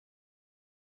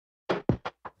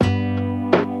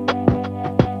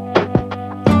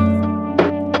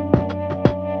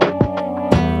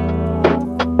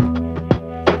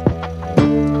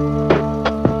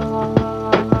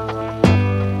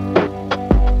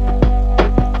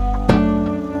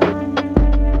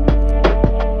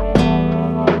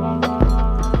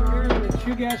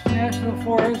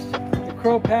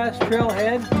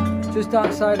trailhead just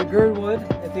outside of Girdwood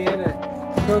at the end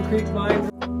of Crow Creek Mine.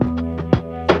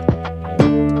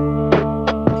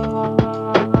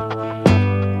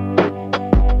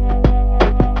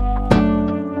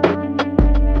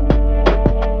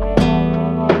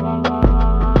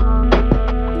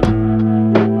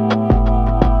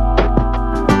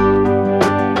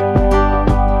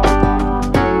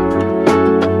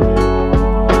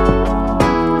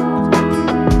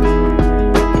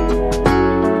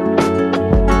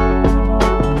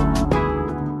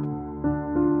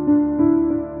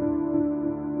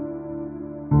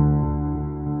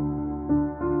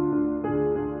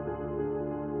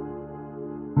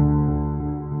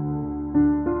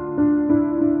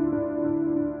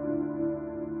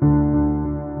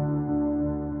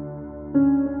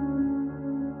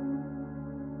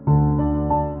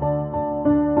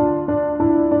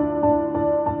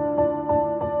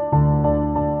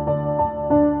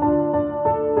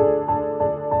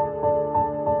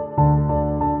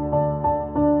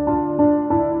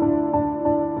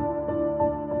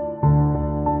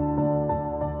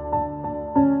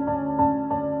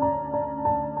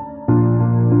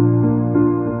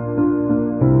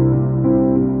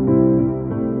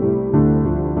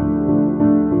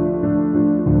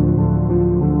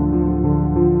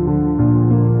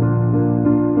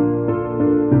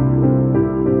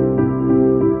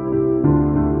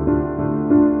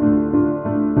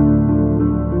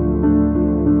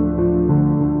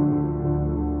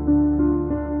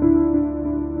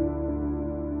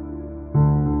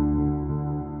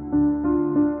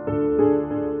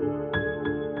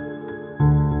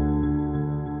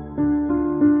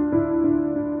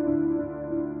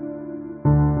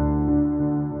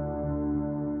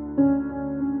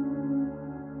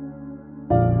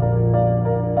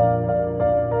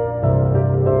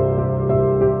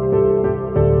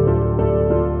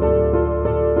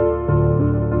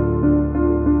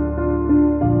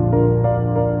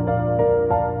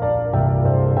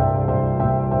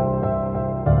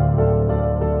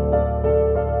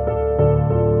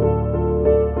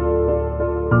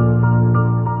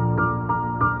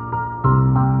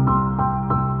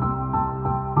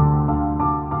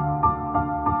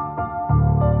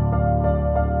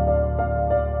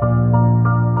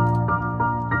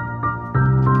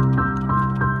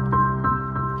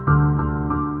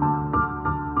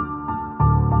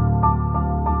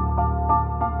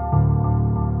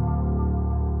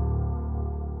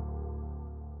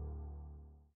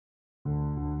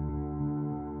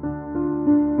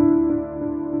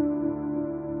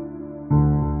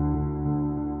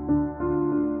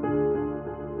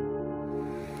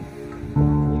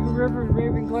 River and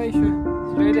Raven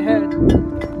Glacier, straight ahead. We're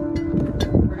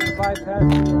going to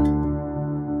bypass it.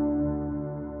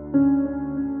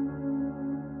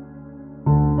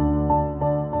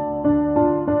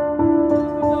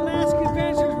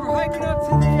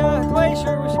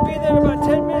 Glacier. We should be there in about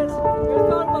 10 minutes. We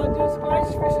thought about doing some ice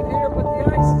fishing here, but the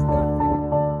ice is not thick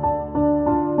enough.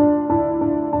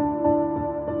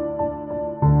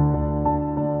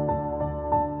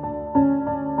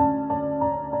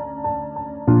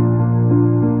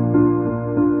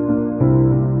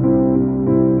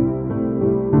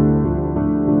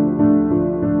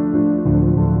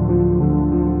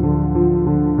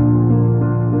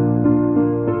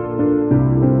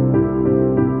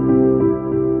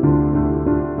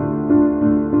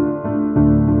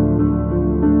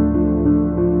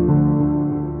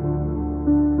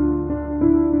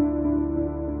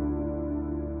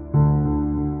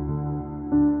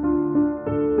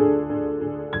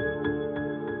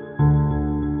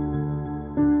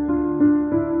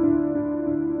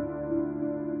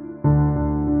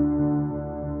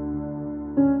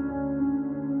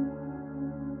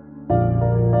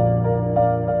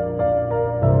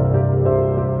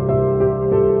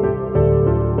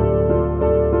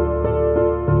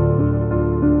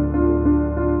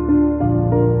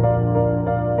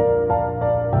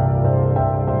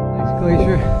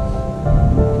 Glacier.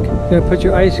 Gonna put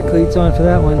your ice cleats on for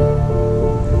that one.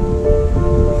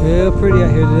 Real pretty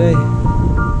out here today.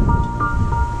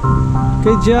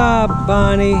 Good job,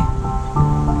 Bonnie.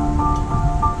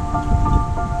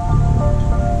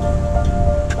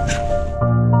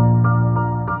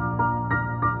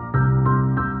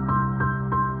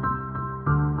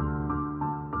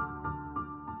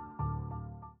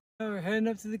 We're heading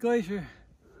up to the glacier.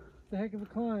 It's a heck of a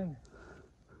climb.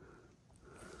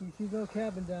 You see the little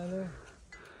cabin down there.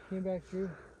 Came back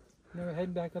through. Now we're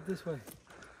heading back up this way.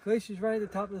 Glacier's right at the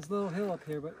top of this little hill up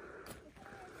here, but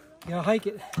you gotta hike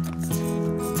it.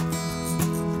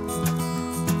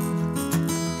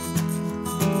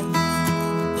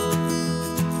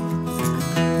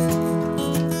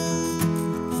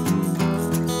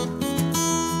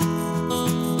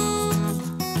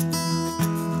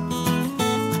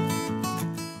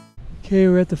 Okay,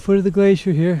 we're at the foot of the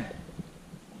glacier here,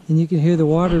 and you can hear the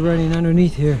water running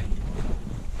underneath here.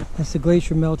 That's the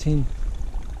glacier melting.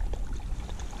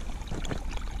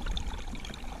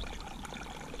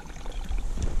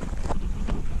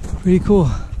 Pretty cool.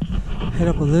 Head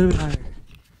up a little bit higher.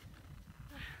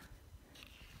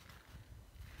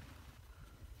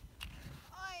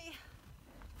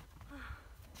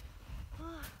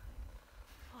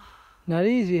 Not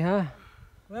easy, huh?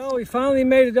 Well, we finally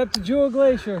made it up to Jewell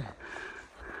Glacier.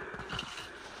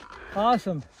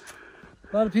 Awesome.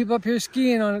 A lot of people up here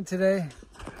skiing on it today.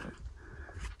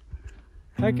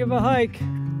 Heck of a hike.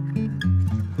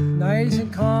 Nice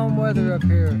and calm weather up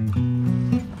here.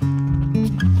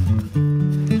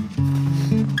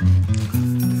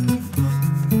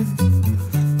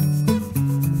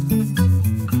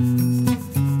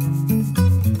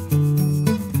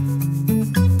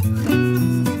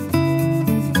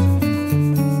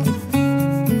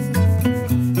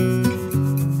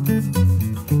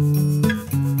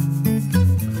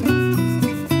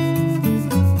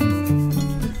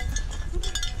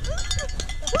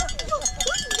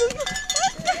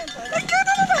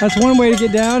 That's one way to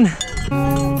get down.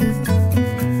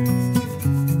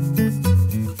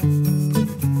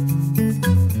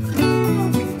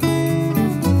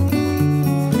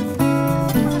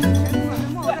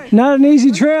 Not an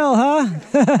easy trail,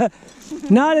 huh?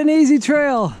 Not an easy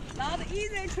trail. Not an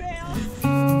easy trail.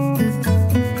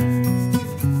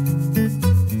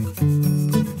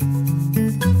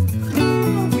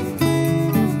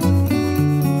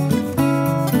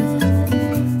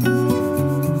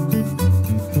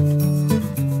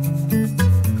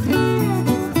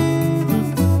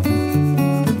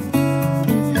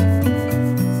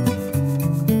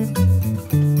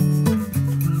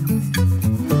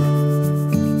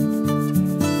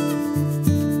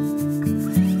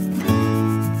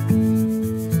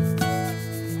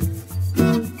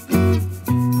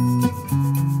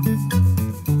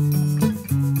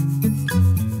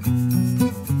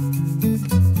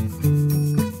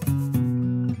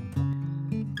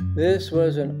 This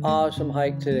was an awesome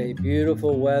hike today.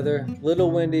 Beautiful weather,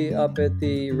 little windy up at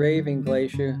the Raven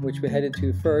Glacier, which we headed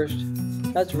to first.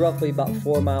 That's roughly about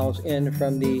 4 miles in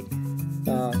from the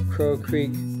Crow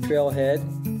Creek trailhead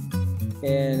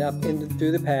and up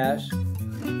through the pass.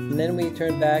 And then we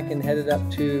turned back and headed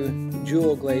up to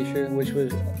Jewell Glacier, which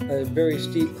was a very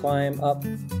steep climb up.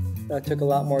 Took a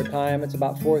lot more time. It's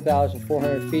about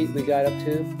 4,400 feet we got up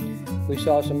to. We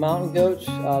saw some mountain goats.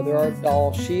 There are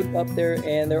all sheep up there,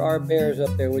 and there are bears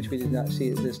up there, which we did not see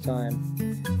at this time.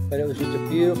 But it was just a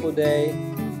beautiful day,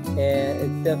 and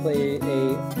it's definitely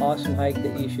an awesome hike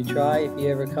that you should try if you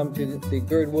ever come to the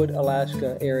Girdwood,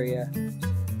 Alaska area.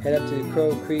 Head up to the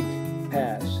Crow Creek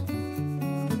Pass.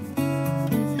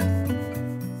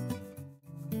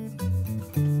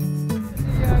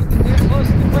 Getting close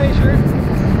to the glacier.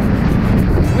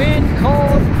 Wind,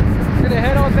 cold. We're gonna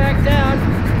head on back down.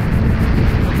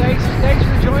 Thanks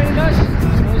for joining us.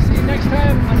 We'll see you next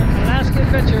time on an Alaska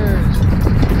Adventure.